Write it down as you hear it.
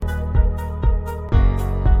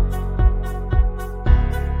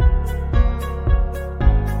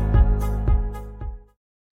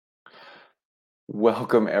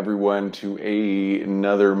Welcome everyone to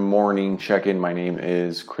another morning check-in. My name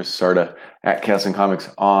is Chris Sarda at Chaos and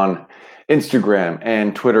Comics on Instagram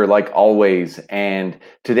and Twitter, like always. And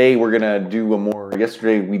today we're gonna do a more.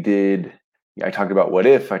 Yesterday I talked about What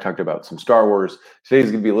If. I talked about some Star Wars.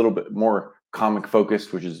 Today's gonna be a little bit more comic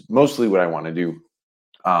focused, which is mostly what I want to do.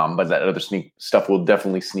 But that other stuff will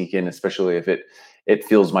definitely sneak in, especially if it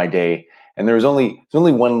fills my day. And there's only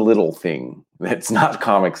one little thing that's not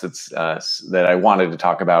comics that I wanted to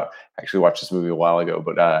talk about. I actually watched this movie a while ago,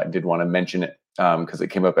 but I did want to mention it because it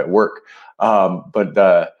came up at work. But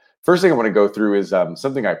the first thing I want to go through is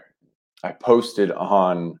something I posted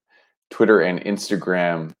on Twitter and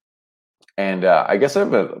Instagram, and I guess I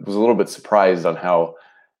was a little bit surprised on how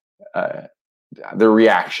the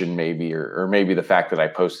reaction maybe, or maybe the fact that I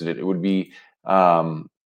posted it. It would be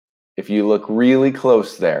if you look really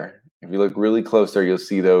close there. If you look really close there, you'll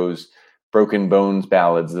see those Broken Bones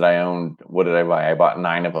ballads that I owned. What did I buy? I bought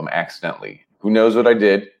 9 of them accidentally. Who knows what I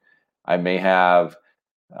did? I may have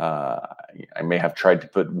tried to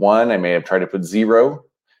put 1. I may have tried to put 0,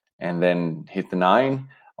 and then hit the 9.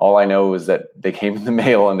 All I know is that they came in the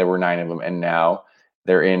mail, and there were 9 of them, and now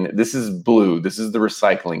they're in. This is blue. This is the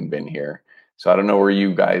recycling bin here. So I don't know where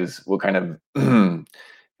you guys, what kind of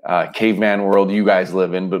caveman world you guys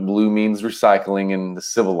live in, but blue means recycling in the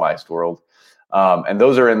civilized world. And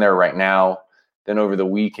those are in there right now. Then over the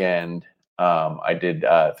weekend, I did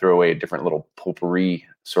throw away a different little potpourri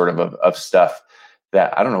sort of stuff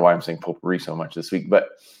that I don't know why I'm saying potpourri so much this week, but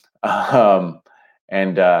there's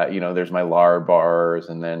my Lar bars,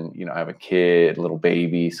 and then I have a kid, little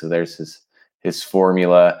baby, so there's his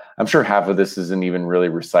formula. I'm sure half of this isn't even really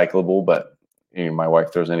recyclable, but my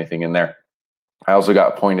wife throws anything in there. I also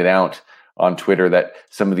got pointed out on Twitter that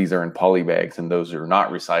some of these are in poly bags and those are not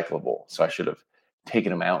recyclable. So I should have taken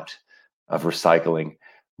them out of recycling.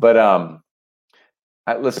 But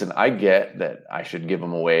listen, I get that I should give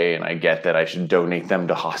them away, and I get that I should donate them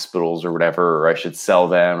to hospitals or whatever, or I should sell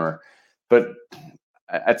them. But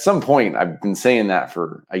at some point, I've been saying that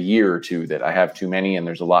for a year or two, that I have too many and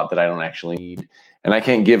there's a lot that I don't actually need. And I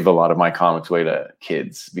can't give a lot of my comics away to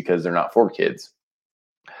kids because they're not for kids.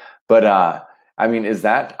 But is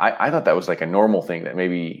that, I thought that was like a normal thing, that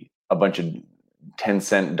maybe a bunch of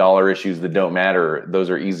 10-cent dollar issues that don't matter, those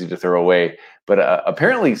are easy to throw away. But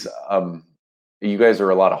apparently you guys are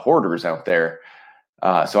a lot of hoarders out there.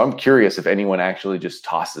 So I'm curious if anyone actually just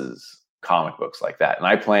tosses comic books like that. And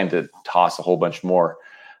I plan to toss a whole bunch more.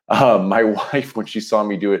 My wife, when she saw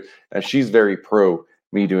me do it, she's very pro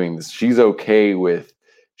me doing this. She's okay with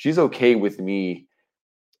me,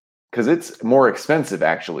 because it's more expensive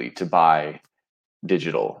actually to buy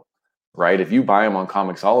digital, right? If you buy them on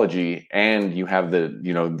Comixology and you have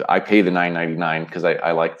I pay the $9.99 because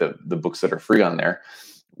I like the books that are free on there.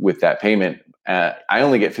 With that payment, I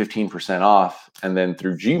only get 15% off, and then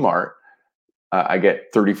through Gmart, I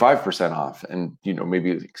get 35% off, and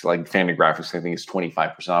maybe it's like Fantagraphics, I think it's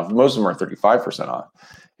 25% off. Most of them are 35% off,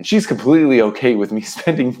 and she's completely okay with me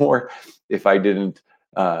spending more if I didn't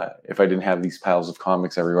have these piles of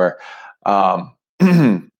comics everywhere.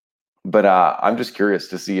 But I'm just curious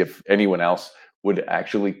to see if anyone else would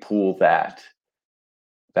actually pull that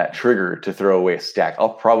trigger to throw away a stack. I'll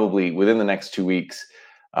probably, within the next 2 weeks,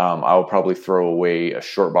 I'll probably throw away a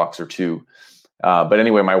short box or 2. But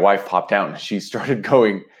anyway, my wife popped out and she started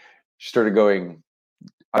going,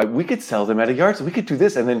 we could sell them at a yard, so we could do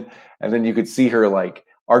this. And then you could see her like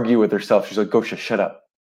argue with herself. She's like, Gosha, shut up.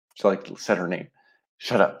 She like said her name.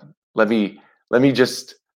 Shut up. Let me you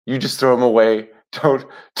just throw them away.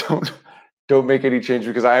 Don't make any change,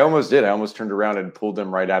 because I almost did. I almost turned around and pulled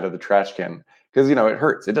them right out of the trash can, because it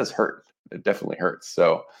hurts. It does hurt. It definitely hurts.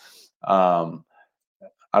 So I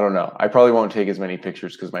don't know. I probably won't take as many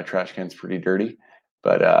pictures because my trash can's pretty dirty,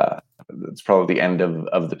 but it's probably the end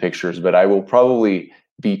of the pictures. But I will probably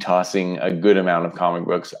be tossing a good amount of comic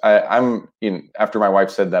books. I'm after my wife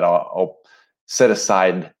said that, I'll set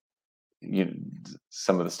aside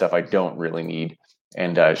some of the stuff I don't really need,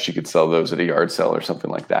 and she could sell those at a yard sale or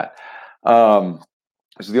something like that. So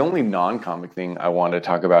the only non-comic thing I want to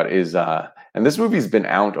talk about is, and this movie's been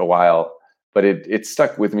out a while, but it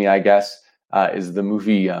stuck with me, I guess, is the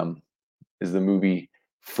movie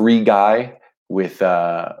Free Guy with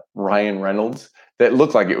Ryan Reynolds, that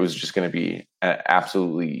looked like it was just going to be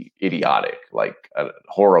absolutely idiotic, like a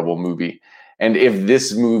horrible movie. And if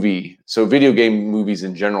this movie, so video game movies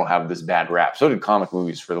in general have this bad rap, so did comic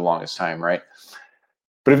movies for the longest time, right?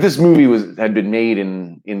 But if this movie had been made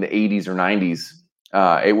in the 80s or 90s,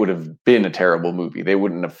 it would have been a terrible movie. They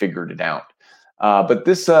wouldn't have figured it out. But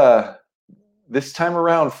this this time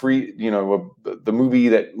around, the movie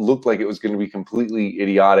that looked like it was going to be completely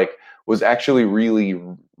idiotic was actually really,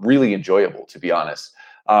 really enjoyable, to be honest.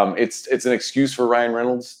 It's an excuse for Ryan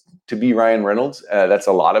Reynolds to be Ryan Reynolds. That's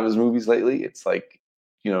a lot of his movies lately. It's like,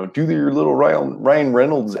 do your little Ryan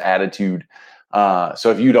Reynolds attitude. So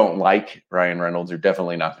if you don't like Ryan Reynolds, you're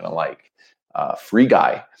definitely not going to like Free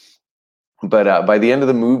Guy. But by the end of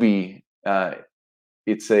the movie,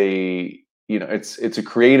 it's a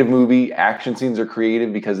creative movie. Action scenes are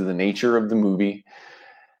creative because of the nature of the movie,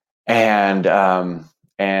 and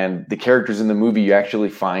the characters in the movie, you actually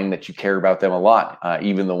find that you care about them a lot,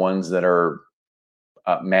 even the ones that are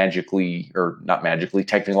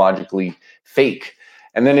technologically fake.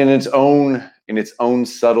 And then in its own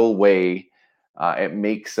subtle way, it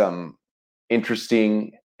makes some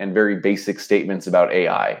interesting and very basic statements about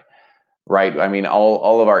AI. Right? I mean,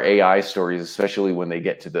 all of our AI stories, especially when they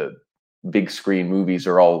get to the big screen movies,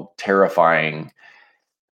 are all terrifying,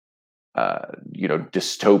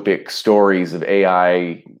 dystopic stories of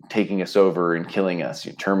AI taking us over and killing us,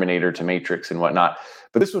 Terminator to Matrix and whatnot.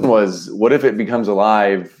 But this one was, what if it becomes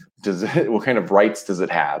alive? What kind of rights does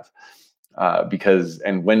it have?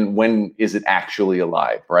 And when is it actually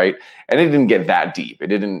alive, right? And it didn't get that deep.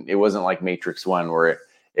 It wasn't like Matrix 1 where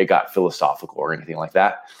it got philosophical or anything like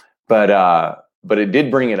that. But it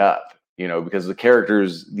did bring it up, because the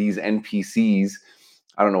characters, these NPCs,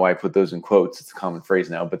 I don't know why I put those in quotes. It's a common phrase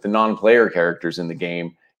now, but the non-player characters in the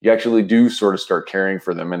game, you actually do sort of start caring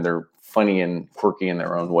for them, and they're funny and quirky in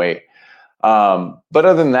their own way. But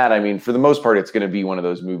other than that, I mean, for the most part, it's going to be one of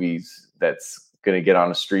those movies that's going to get on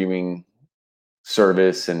a streaming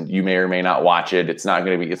service, and you may or may not watch it. It's not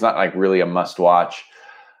like really a must watch.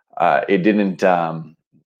 It didn't,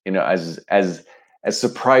 as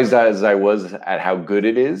surprised as I was at how good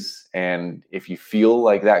it is, and if you feel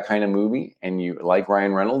like that kind of movie and you like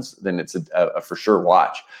Ryan Reynolds, then it's a for sure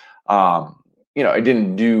watch. It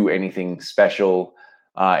didn't do anything special.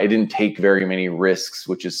 It didn't take very many risks,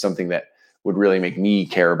 which is something that would really make me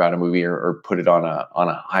care about a movie or put it on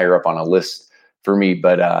a higher up on a list for me.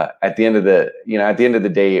 But at the end of the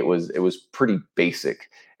day, it was pretty basic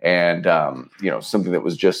and something that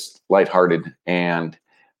was just lighthearted and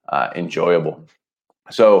enjoyable.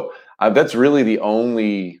 So that's really the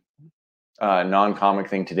only non-comic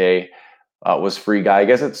thing today. Was Free Guy. I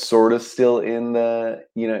guess it's sort of still in the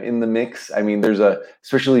mix. I mean,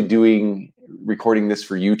 especially recording this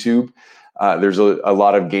for YouTube. There's a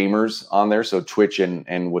lot of gamers on there, so Twitch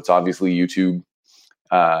and what's obviously YouTube.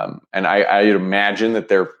 And I'd imagine that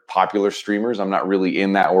they're popular streamers. I'm not really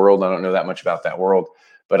in that world. I don't know that much about that world,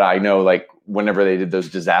 but I know, like, whenever they did those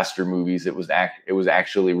disaster movies, it was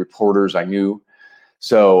actually reporters I knew.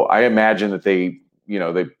 So I imagine that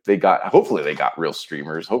hopefully they got real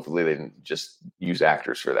streamers. Hopefully they didn't just use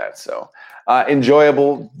actors for that. So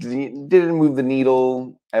enjoyable. Didn't move the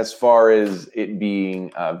needle as far as it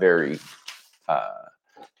being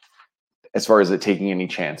as far as it taking any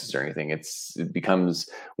chances or anything. It becomes,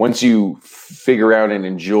 once you figure out and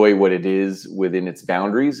enjoy what it is within its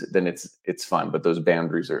boundaries, then it's fun. But those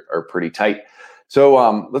boundaries are pretty tight.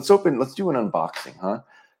 So let's do an unboxing, huh?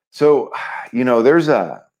 So,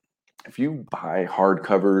 if you buy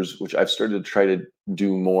hardcovers, which I've started to try to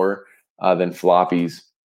do more than floppies,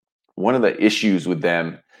 one of the issues with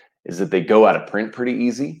them is that they go out of print pretty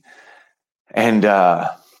easy. And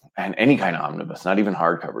any kind of omnibus, not even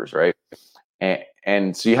hardcovers, right?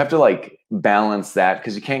 And so you have to like balance that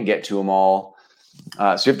because you can't get to them all.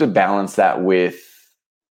 So you have to balance that with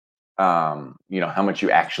how much you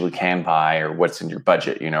actually can buy or what's in your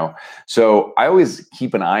budget, So I always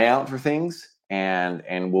keep an eye out for things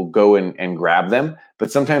and we'll go and grab them.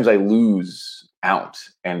 But sometimes I lose out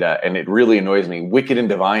and it really annoys me. Wicked and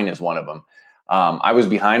Divine is one of them. I was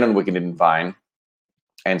behind on Wicked and Divine.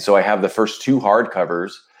 And so I have the first 2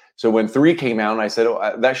 hardcovers. So when 3 came out, I said,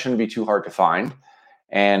 that shouldn't be too hard to find.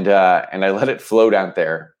 And I let it float out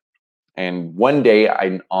there. And one day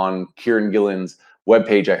on Kieran Gillen's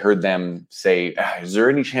webpage, I heard them say, is there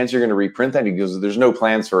any chance you're going to reprint that? He goes, there's no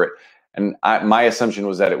plans for it. And my assumption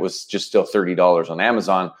was that it was just still $30 on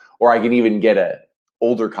Amazon, or I can even get an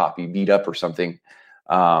older copy beat up or something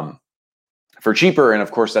for cheaper. And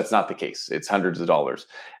of course, that's not the case. It's hundreds of dollars.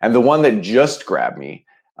 And the one that just grabbed me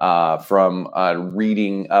from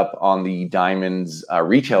reading up on the Diamonds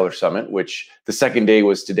Retailer Summit, which the second day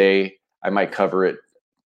was today. I might cover it.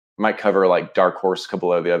 Might cover like Dark Horse, a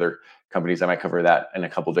couple of the other companies. I might cover that in a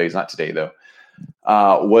couple of days, not today though.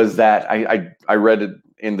 Was that I read it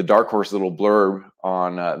in the Dark Horse little blurb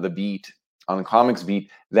on the comics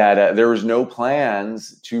beat, that there was no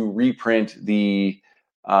plans to reprint the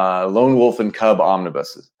Lone Wolf and Cub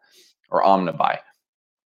omnibuses, or Omnibuy.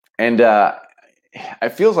 And it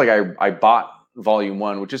feels like I bought volume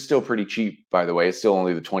 1, which is still pretty cheap, by the way. It's still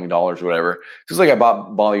only the $20 or whatever. It feels like I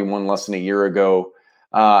bought volume 1 less than a year ago.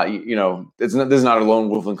 This is not a Lone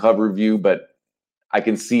Wolf and Cub review, but I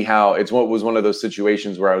can see how it was one of those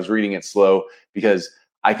situations where I was reading it slow because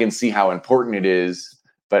I can see how important it is.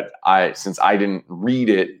 But since I didn't read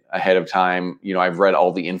it ahead of time, I've read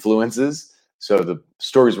all the influences. So the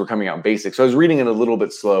stories were coming out basic. So I was reading it a little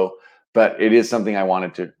bit slow, but it is something I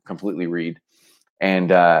wanted to completely read. And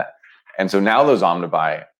so now those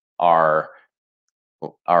Omnibuy are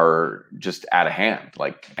just out of hand,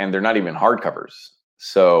 and they're not even hardcovers.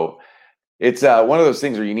 So it's one of those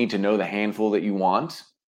things where you need to know the handful that you want,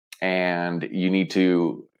 and you need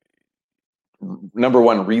to, number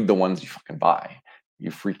one, read the ones you freaking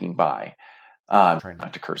buy. I'm trying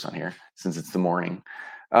not to curse on here since it's the morning.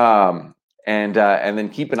 And then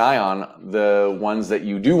keep an eye on the ones that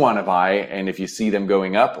you do want to buy. And if you see them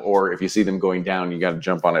going up or if you see them going down, you got to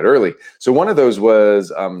jump on it early. So one of those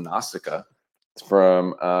was Nausicaa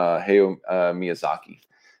from Hayao Miyazaki.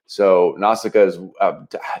 So Nausicaa is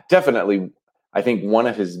definitely, I think, one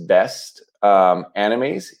of his best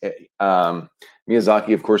animes.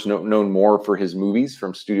 Miyazaki, of course, known more for his movies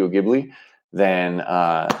from Studio Ghibli than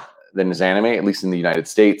his anime, at least in the United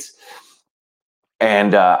States.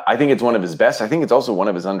 And I think it's one of his best. I think it's also one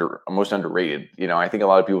of his most underrated. I think a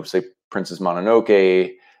lot of people say Princess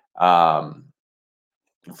Mononoke. A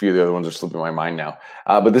few of the other ones are slipping my mind now.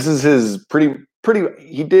 But this is his pretty.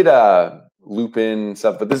 He did Lupin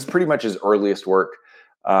stuff, but this is pretty much his earliest work.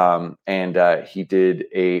 And he did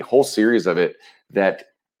a whole series of it that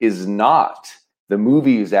is not. The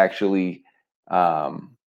movie is actually cut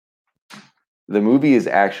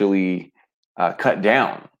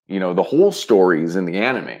down. The whole story is in the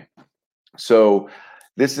anime. So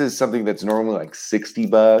this is something that's normally like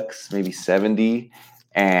 $60, maybe 70.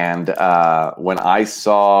 And when I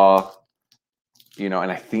saw, and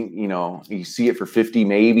I think, you see it for 50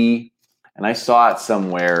 maybe, and I saw it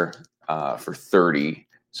somewhere for 30.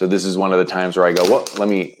 So this is one of the times where I go, well, let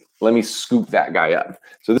me scoop that guy up.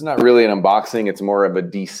 So this is not really an unboxing. It's more of a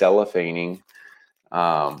decellophaning,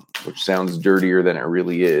 which sounds dirtier than it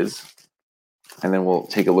really is. And then we'll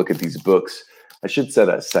take a look at these books. I should set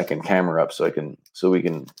a second camera up so we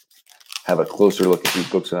can have a closer look at these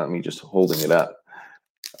books without me just holding it up.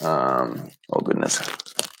 Oh goodness.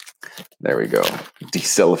 There we go.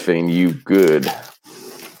 Decellophane you good.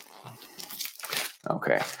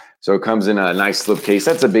 Okay. So it comes in a nice slipcase.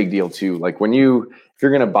 That's a big deal too. Like if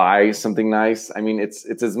you're going to buy something nice, I mean, it's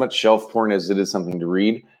as much shelf porn as it is something to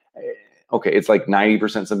read. Okay, it's like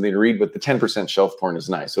 90% something to read, but the 10% shelf porn is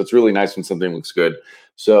nice. So it's really nice when something looks good.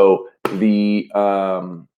 So the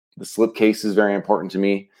slipcase is very important to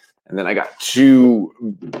me. And then I got two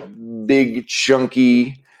big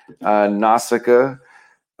chunky Nausicaa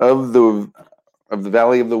of the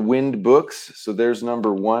Valley of the Wind books. So there's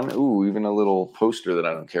number 1. Ooh, even a little poster that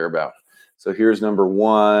I don't care about. So here's number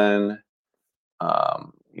 1.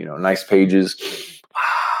 Nice pages.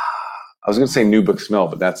 I was going to say new book smell,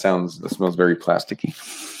 but that smells very plasticky.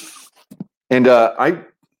 And I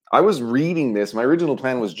was reading this. My original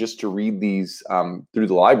plan was just to read these through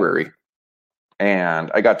the library.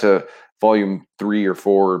 And I got to volume 3 or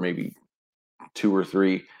 4, maybe 2 or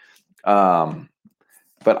 3.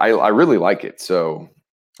 But I really like it. So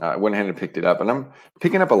I went ahead and picked it up. And I'm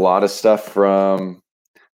picking up a lot of stuff I'm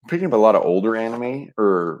picking up a lot of older anime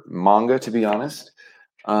or manga, to be honest.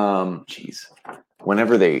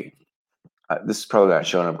 Whenever this is probably not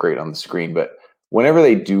showing up great on the screen, but whenever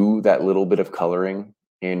they do that little bit of coloring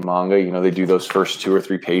in manga, they do those first 2 or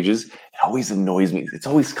 3 pages, it always annoys me. It's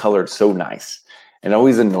always colored so nice. And it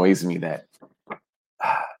always annoys me that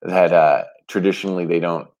traditionally they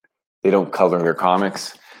don't color their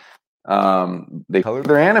comics. They color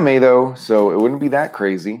their anime though, so it wouldn't be that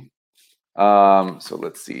crazy. So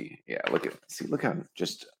let's see. Yeah, look at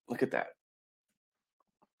that.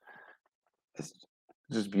 It's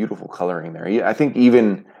just beautiful coloring there. I think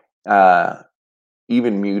even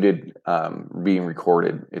muted being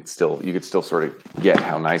recorded, you could still sort of get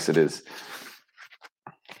how nice it is.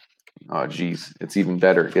 Oh geez, it's even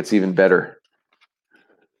better. It gets even better.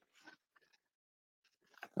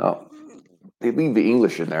 Oh, they leave the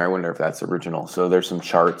English in there. I wonder if that's original. So there's some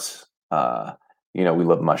charts. We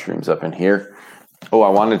love mushrooms up in here. Oh, I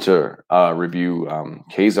wanted to review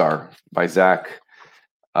Khazar by Zach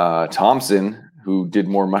Thompson, who did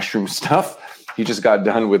more mushroom stuff. He just got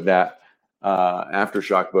done with that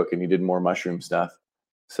Aftershock book, and he did more mushroom stuff.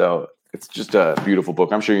 So it's just a beautiful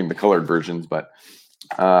book. I'm showing you the colored versions, but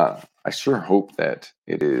I sure hope that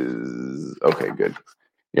it is okay. Good.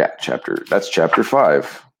 Yeah, that's chapter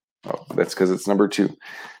 5. Oh, that's because it's number 2.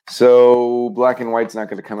 So Black and White's not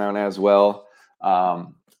going to come out as well.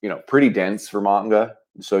 Pretty dense for manga.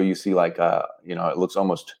 So you see like it looks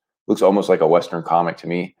almost like a Western comic to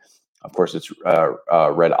me. Of course, it's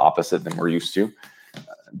read opposite than we're used to.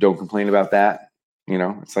 Don't complain about that.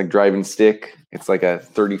 It's like driving stick. It's like a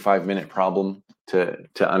 35-minute problem to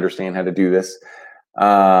understand how to do this.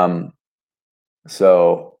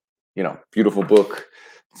 So, beautiful book.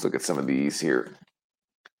 Let's look at some of these here.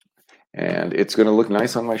 And it's going to look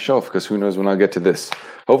nice on my shelf because who knows when I'll get to this.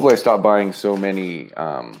 Hopefully I stop buying so many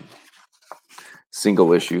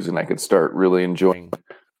single issues and I could start really enjoying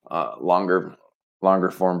longer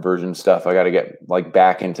form version stuff. I got to get like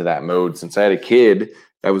back into that mode. Since I had a kid,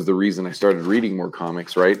 that was the reason I started reading more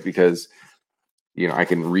comics, right? Because I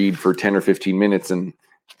can read for 10 or 15 minutes and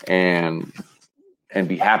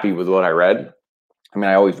be happy with what I read. I mean,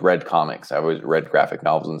 I always read comics. I always read graphic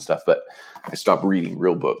novels and stuff, but I stopped reading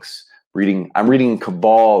real books. I'm reading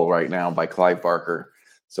Cabal right now by Clive Barker.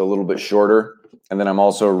 So a little bit shorter. And then I'm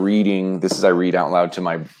also reading, I read out loud to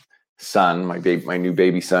my son, my new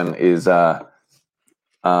baby son is, oh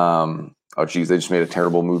geez, they just made a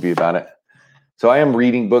terrible movie about it. So I am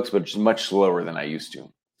reading books, but just much slower than I used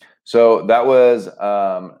to. So that was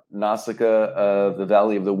Nausicaa of the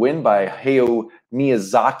Valley of the Wind by Hayao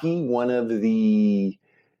Miyazaki, one of the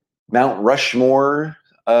Mount Rushmore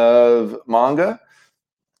of manga.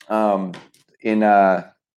 In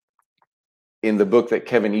the book that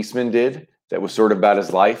Kevin Eastman did, that was sort of about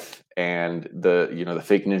his life, and the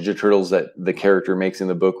fake Ninja Turtles that the character makes in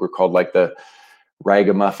the book were called like the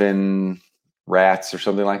Ragamuffin Rats or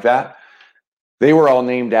something like that. They were all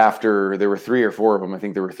named after, there were 3 or 4 of them. I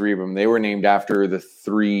think there were 3 of them. They were named after the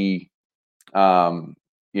 3,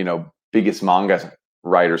 biggest manga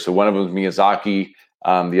writers. So one of them was Miyazaki.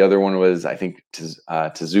 The other one was, I think,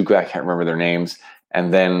 Tezuka. I can't remember their names.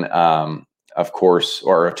 And then, of course,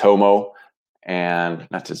 or Otomo, and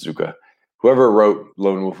not Tezuka, whoever wrote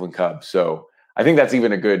Lone Wolf and Cub. So I think that's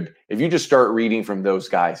even if you just start reading from those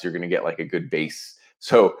guys, you're going to get like a good base.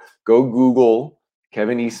 So go Google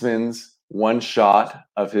Kevin Eastman's one shot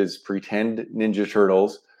of his pretend Ninja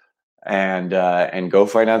Turtles and go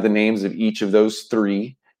find out the names of each of those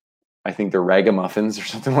 3. I think they're Ragamuffins or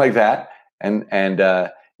something like that.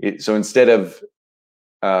 So instead of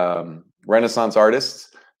Renaissance artists,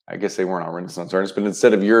 I guess they weren't all Renaissance artists, but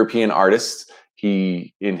instead of European artists,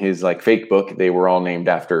 in his like fake book, they were all named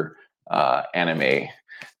after anime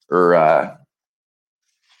or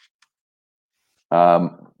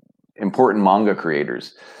important manga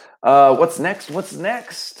creators. What's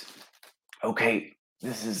next? Okay,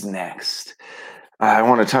 this is next. I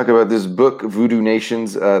want to talk about this book, Voodoo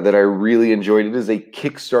Nations, that I really enjoyed. It is a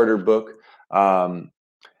Kickstarter book.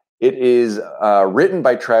 It is written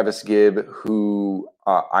by Travis Gibb, who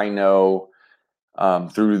I know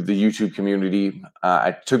through the YouTube community.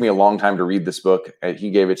 It took me a long time to read this book.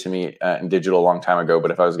 He gave it to me in digital a long time ago,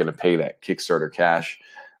 but if I was going to pay that Kickstarter cash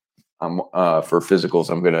for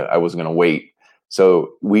physicals, I wasn't going to wait.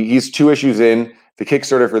 So he's 2 issues in. The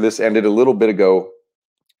Kickstarter for this ended a little bit ago,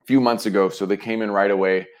 a few months ago. So they came in right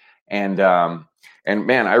away. And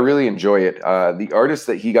man, I really enjoy it. The artist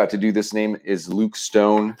that he got to do this name is Luke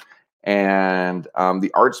Stone. And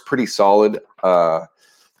the art's pretty solid.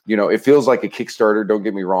 It feels like a Kickstarter, don't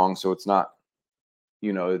get me wrong. So it's not,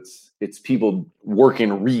 it's people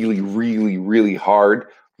working really, really, really hard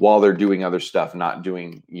while they're doing other stuff, not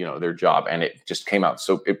doing, their job. And it just came out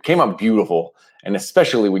beautiful. And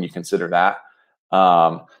especially when you consider that.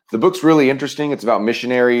 The book's really interesting. It's about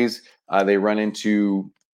missionaries. They run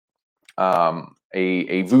into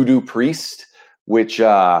a voodoo priest, which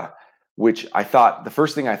I thought, the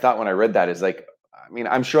first thing I thought when I read that is like, I mean,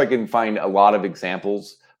 I'm sure I can find a lot of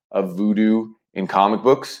examples of voodoo in comic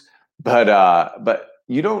books, but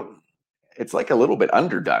you don't, it's like a little bit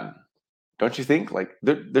underdone. Don't you think? Like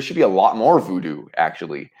there should be a lot more voodoo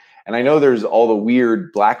actually. And I know there's all the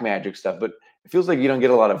weird black magic stuff, but it feels like you don't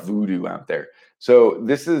get a lot of voodoo out there. So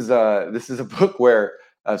this is a book where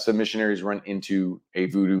some missionaries run into a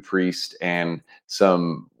voodoo priest and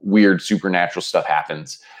some weird supernatural stuff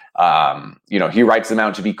happens. He writes them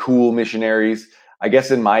out to be cool missionaries. I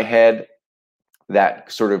guess in my head,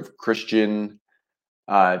 that sort of Christian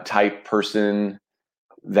type person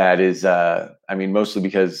that is, mostly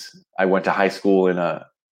because I went to high school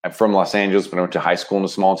I'm from Los Angeles, but I went to high school in a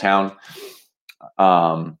small town.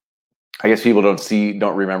 I guess people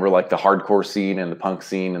don't remember like the hardcore scene and the punk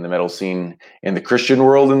scene and the metal scene in the Christian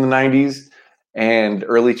world in the 90s and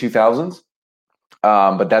early 2000s.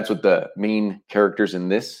 But that's what the main characters in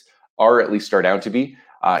this are, at least start out to be.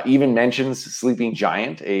 Even mentions Sleeping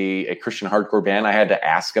Giant, a Christian hardcore band. I had to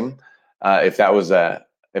ask him if that was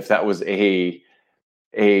a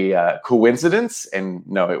coincidence, and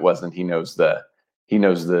no, it wasn't. He knows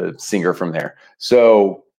the singer from there.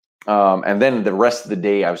 So, and then the rest of the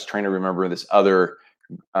day, I was trying to remember this other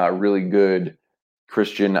really good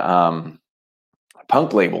Christian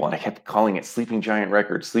punk label, and I kept calling it Sleeping Giant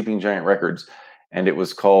Records, and it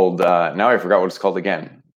was called. Now I forgot what it's called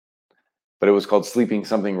again, but it was called Sleeping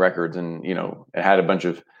Something Records, and it had a bunch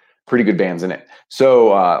of pretty good bands in it. So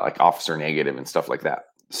like Officer Negative and stuff like that.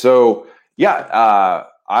 So yeah,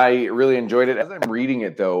 I really enjoyed it. As I'm reading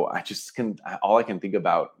it, though, all I can think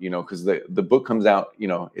about, because the book comes out,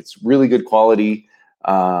 it's really good quality.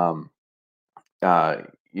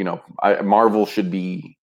 Marvel should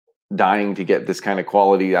be dying to get this kind of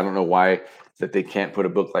quality. I don't know why that they can't put a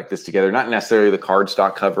book like this together. Not necessarily the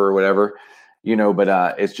cardstock cover or whatever,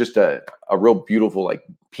 but it's just a real beautiful like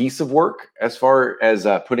piece of work as far as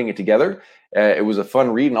putting it together. It was a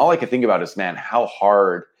fun read, and all I could think about is, man, how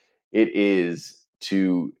hard it is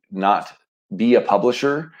to not be a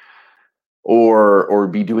publisher or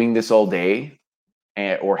be doing this all day,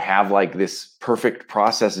 or have like this perfect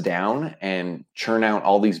process down and churn out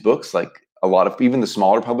all these books like a lot of even the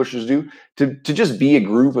smaller publishers do, to just be a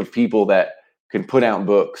group of people that can put out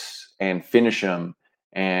books and finish them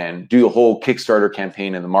and do the whole Kickstarter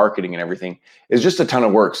campaign and the marketing and everything is just a ton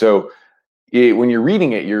of work. So when you're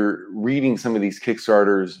reading some of these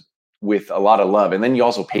Kickstarters with a lot of love, and then you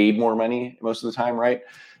also paid more money most of the time, right?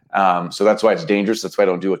 So that's why it's dangerous. That's why I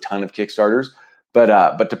don't do a ton of Kickstarters.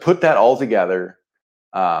 But to put that all together,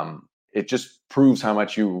 it just proves how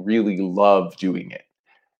much you really love doing it.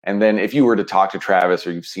 And then if you were to talk to Travis,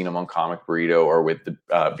 or you've seen him on Comic Burrito or with the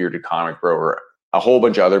Bearded Comic Bro or a whole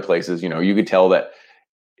bunch of other places, you could tell that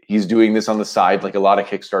he's doing this on the side like a lot of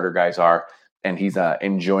Kickstarter guys are, and he's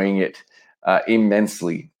enjoying it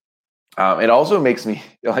immensely. It also makes me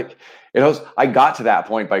like, I got to that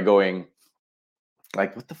point by going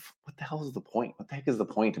like, what the hell is the point? What the heck is the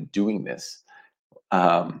point of doing this?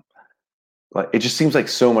 Like, it just seems like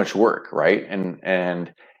so much work, right?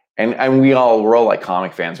 And we're all like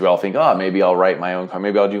comic fans. We all think, oh, maybe I'll write my own comic,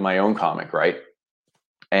 maybe I'll do my own comic, right?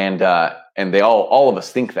 And they all of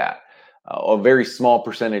us think that. A very small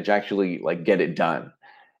percentage actually like get it done.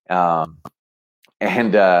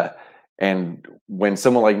 And when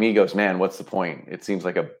someone like me goes, man, what's the point? It seems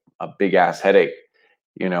like a big ass headache.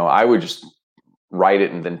 I would just write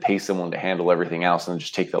it and then pay someone to handle everything else and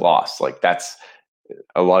just take the loss. Like, that's,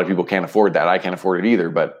 a lot of people can't afford that. I can't afford it either,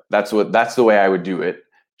 but that's the way I would do it,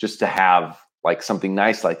 just to have like something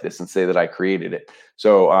nice like this and say that I created it.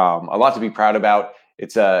 So a lot to be proud about.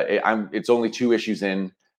 It's only 2 issues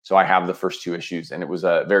in, so I have the first 2 issues, and it was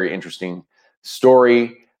a very interesting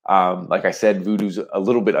story. Like I said, Voodoo's a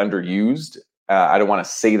little bit underused. I don't want to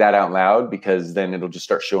say that out loud because then it'll just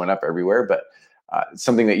start showing up everywhere, but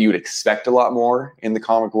something that you would expect a lot more in the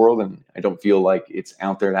comic world, and I don't feel like it's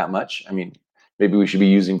out there that much. I mean, maybe we should be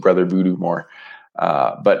using Brother Voodoo more.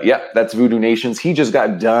 But yeah, that's Voodoo Nations. He just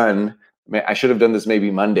got done. I should have done this maybe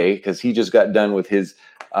Monday, because he just got done with his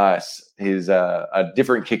a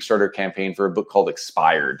different Kickstarter campaign for a book called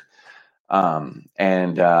Expired. And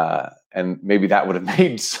maybe that would have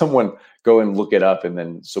made someone go and look it up and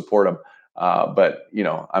then support him. But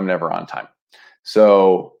I'm never on time.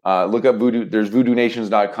 So look up Voodoo. There's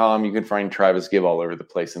voodoonations.com. You can find Travis Gibb all over the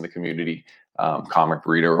place in the community, Comic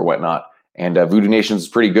Burrito or whatnot. And Voodoo Nations is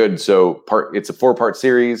pretty good. So it's a 4-part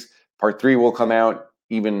series. Part 3 will come out.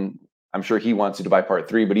 Even I'm sure he wants you to buy part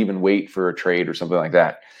 3, but even wait for a trade or something like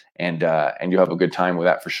that. And you'll have a good time with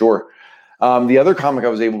that for sure. The other comic I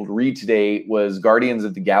was able to read today was Guardians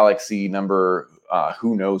of the Galaxy number.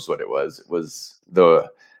 Who knows what it was? It was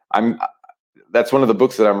that's one of the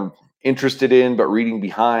books that I'm interested in, but reading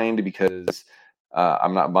behind because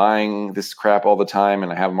I'm not buying this crap all the time,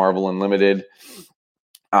 and I have Marvel Unlimited.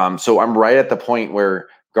 So I'm right at the point where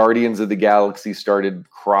Guardians of the Galaxy started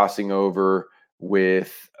crossing over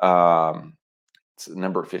with it's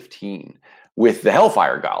number 15 with the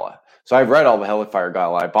Hellfire Gala. So I've read all the Hellfire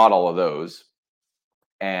Gala. I bought all of those,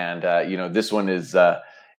 and this one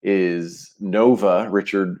is Nova,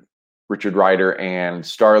 Richard Rider, and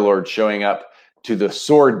Star-Lord showing up to the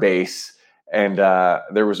sword base, and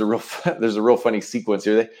there's a real funny sequence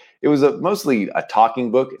here. It was mostly a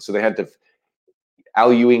talking book, so they had to.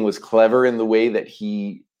 Al Ewing was clever in the way that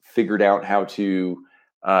he figured out how to,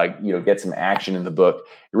 get some action in the book.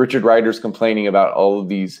 Richard Rider's complaining about all of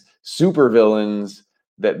these super villains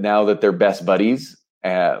that now that they're best buddies.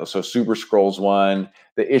 So Super Skrulls won.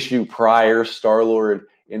 The issue prior, Star-Lord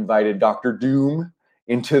invited Doctor Doom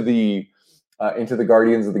into the into the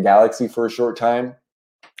Guardians of the Galaxy for a short time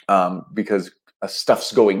because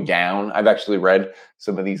stuff's going down. I've actually read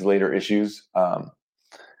some of these later issues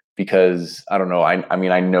because I don't know. I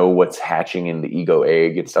mean, I know what's hatching in the Ego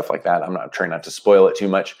egg and stuff like that. I'm not trying not to spoil it too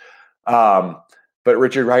much. But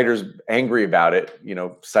Richard Rider's angry about it,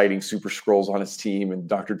 citing Super Skrulls on his team and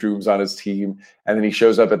Dr. Doom's on his team. And then he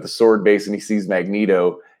shows up at the sword base and he sees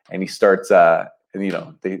Magneto and he starts,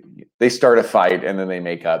 they start a fight and then they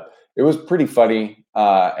make up. It was pretty funny.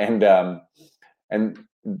 And the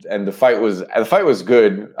fight was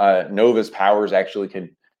good. Nova's powers actually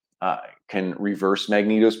can reverse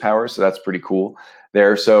Magneto's powers. So that's pretty cool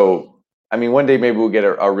there. So, I mean, one day maybe we'll get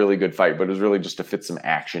a really good fight, but it was really just to fit some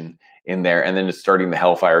action in there. And then it's starting the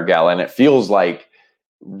Hellfire Gala. And it feels like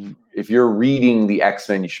if you're reading the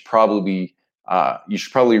X-Men, you should probably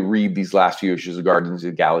read these last few issues of Guardians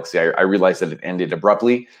of the Galaxy. I realized that it ended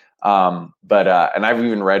abruptly. And I've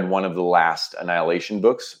even read one of the last Annihilation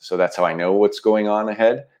books. So that's how I know what's going on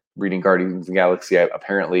ahead. Reading Guardians of the Galaxy,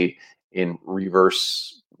 apparently in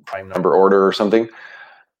reverse prime number order or something.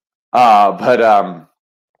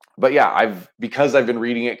 But yeah, because I've been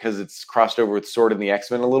reading it because it's crossed over with Sword and the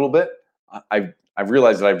X-Men a little bit. I've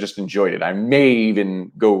realized that I've just enjoyed it. I may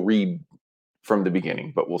even go read from the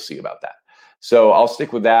beginning, but we'll see about that. So I'll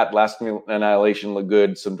stick with that. Last Annihilation looked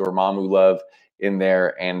good. Some Dormammu love in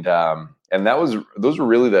there, and those were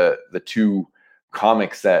really the two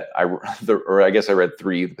comics that I guess I read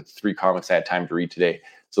three, but the three comics I had time to read today.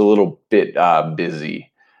 It's a little bit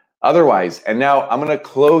busy. Otherwise, and now I'm gonna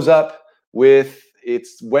close up with.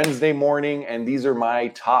 It's Wednesday morning, and these are my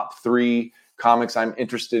top 3 comics I'm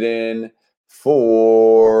interested in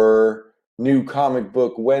for New Comic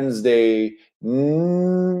Book Wednesday,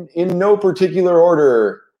 in no particular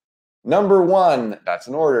order. Number 1, that's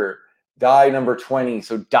an order. Die number 20.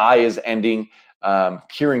 So Die is ending.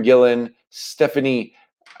 Kieran Gillen, Stephanie,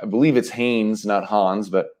 I believe it's Haynes, not Hans,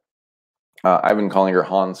 but I've been calling her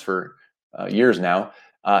Hans for years now.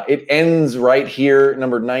 It ends right here,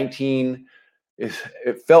 number 19.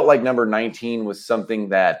 It felt like number 19 was something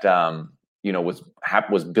that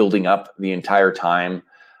was building up the entire time.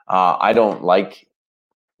 I don't like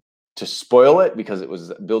to spoil it because it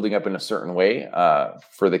was building up in a certain way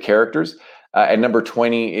for the characters. And number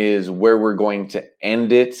 20 is where we're going to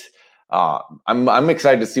end it. I'm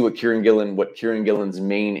excited to see what Kieran Gillen's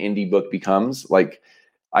main indie book becomes. Like,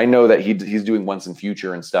 I know that he's doing Once and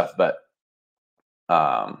Future and stuff, but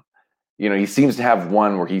he seems to have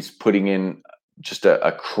one where he's putting in just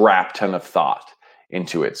a crap ton of thought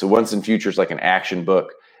into it. So Once and Future is like an action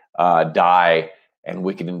book. Die and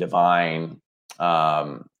Wicked and Divine,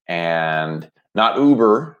 and not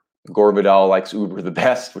Uber. Gore Vidal likes Uber the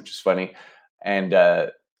best, which is funny. And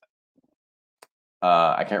I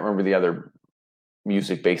can't remember the other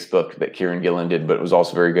music-based book that Kieran Gillen did, but it was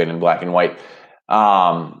also very good in black and white.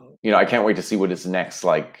 I can't wait to see what is next,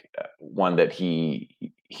 like one that he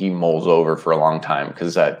mulls over for a long time,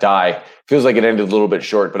 because Die feels like it ended a little bit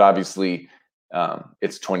short, but obviously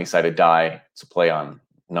it's 20-sided die. It's a play on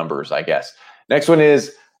numbers, I guess. Next one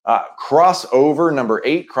is Crossover, number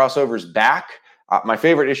 8. Crossover's back. My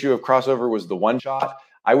favorite issue of Crossover was the one-shot.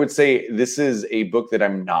 I would say this is a book that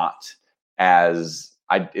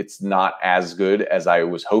it's not as good as I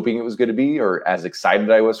was hoping it was going to be, or as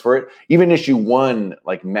excited I was for it. Even issue 1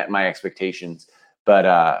 met my expectations,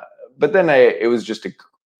 but then it was just a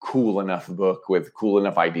cool enough book with cool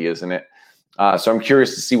enough ideas in it. So I'm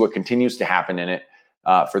curious to see what continues to happen in it.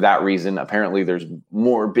 For that reason, apparently there's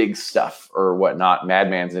more big stuff or whatnot.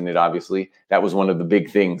 Madman's in it, obviously. That was one of the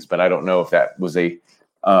big things, but I don't know if that was a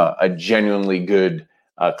genuinely good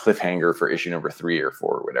cliffhanger for issue number 3 or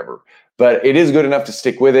 4 or whatever. But it is good enough to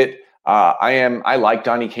stick with it. I like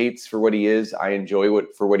Donny Cates for what he is. I enjoy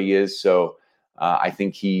for what he is. So I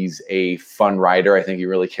think he's a fun writer. I think he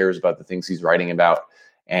really cares about the things he's writing about.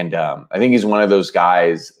 And I think he's one of those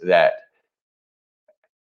guys that,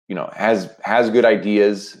 has good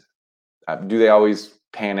ideas. Do they always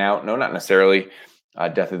pan out? No, not necessarily.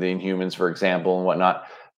 Death of the Inhumans, for example, and whatnot.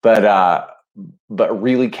 But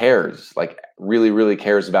really cares, really, really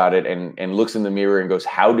cares about it, and looks in the mirror and goes,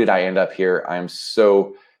 how did I end up here? I'm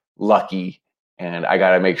so lucky, and I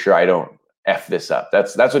got to make sure I don't F this up.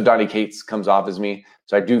 That's what Donny Cates comes off as me.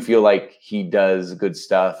 So I do feel like he does good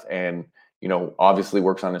stuff, and obviously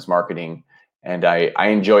works on his marketing. And I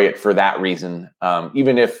enjoy it for that reason.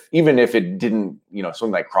 Even if it didn't,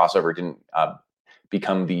 something like Crossover didn't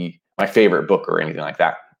become my favorite book or anything like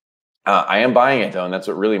that. I am buying it though, and that's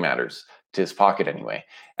what really matters to his pocket anyway.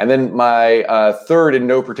 And then my third, in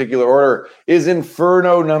no particular order, is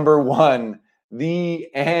Inferno number 1,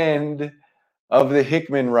 the end of the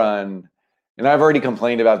Hickman run. and I've already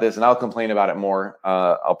complained about this, and I'll complain about it more.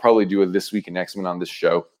 I'll probably do it this week in X-Men on this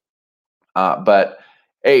show. But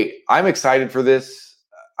hey, I'm excited for this.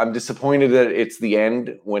 I'm disappointed that it's the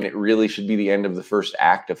end when it really should be the end of the first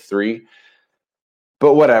act of 3.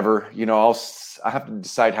 But whatever, I have to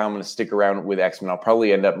decide how I'm going to stick around with X-Men. I'll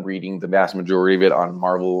probably end up reading the vast majority of it on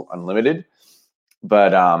Marvel Unlimited.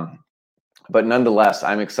 But nonetheless,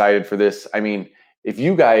 I'm excited for this. I mean, if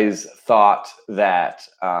you guys thought that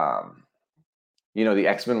the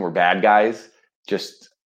X-Men were bad guys, just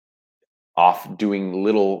off doing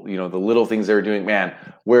little, the little things they were doing, man,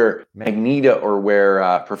 where Magneto or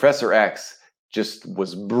where Professor X just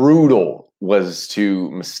was brutal was to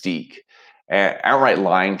Mystique, and outright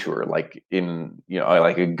lying to her, like in,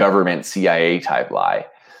 like a government CIA type lie.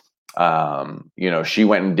 She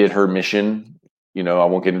went and did her mission. I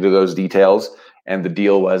won't get into those details. And the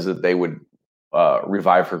deal was that they would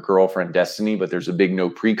revive her girlfriend Destiny, but there's a big no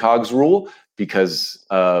precogs rule because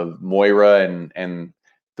of Moira and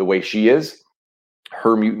the way she is,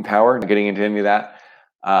 her mutant power. Not getting into any of that.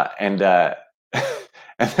 And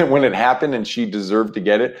then when it happened and she deserved to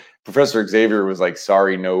get it, Professor Xavier was like,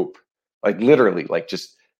 "Sorry, nope." Like literally, like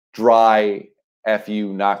just dry F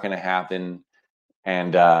you, not going to happen.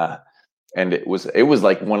 And it was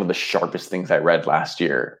like one of the sharpest things I read last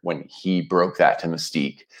year when he broke that to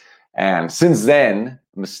Mystique. And since then,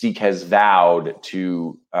 Mystique has vowed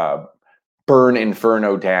to burn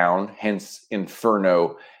Inferno down, hence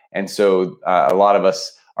Inferno. And so a lot of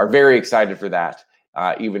us are very excited for that,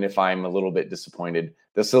 even if I'm a little bit disappointed.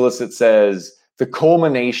 The solicit says, the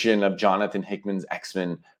culmination of Jonathan Hickman's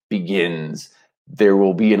X-Men begins. There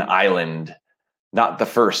will be an island, not the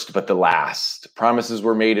first, but the last. Promises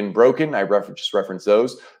were made and broken. I just referenced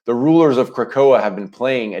those. The rulers of Krakoa have been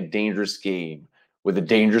playing a dangerous game with a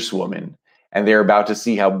dangerous woman, and they're about to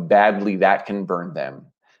see how badly that can burn them.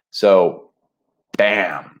 So,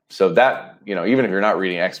 bam. So that, even if you're not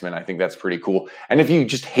reading X-Men, I think that's pretty cool. And if you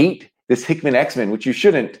just hate this Hickman X-Men, which you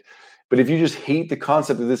shouldn't, but if you just hate the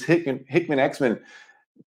concept of this Hickman X-Men,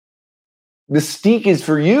 Mystique is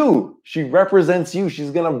for you. She represents you.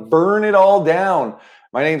 She's going to burn it all down.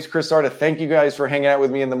 My name's Chris Sarda. Thank you guys for hanging out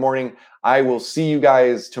with me in the morning. I will see you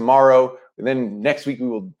guys tomorrow. And then next week, we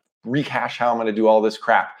will rehash how I'm going to do all this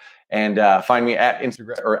crap. And find me at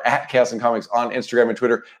Instagram or at Chaos and Comics on Instagram and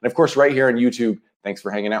Twitter. And of course, right here on YouTube. Thanks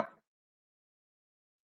for hanging out.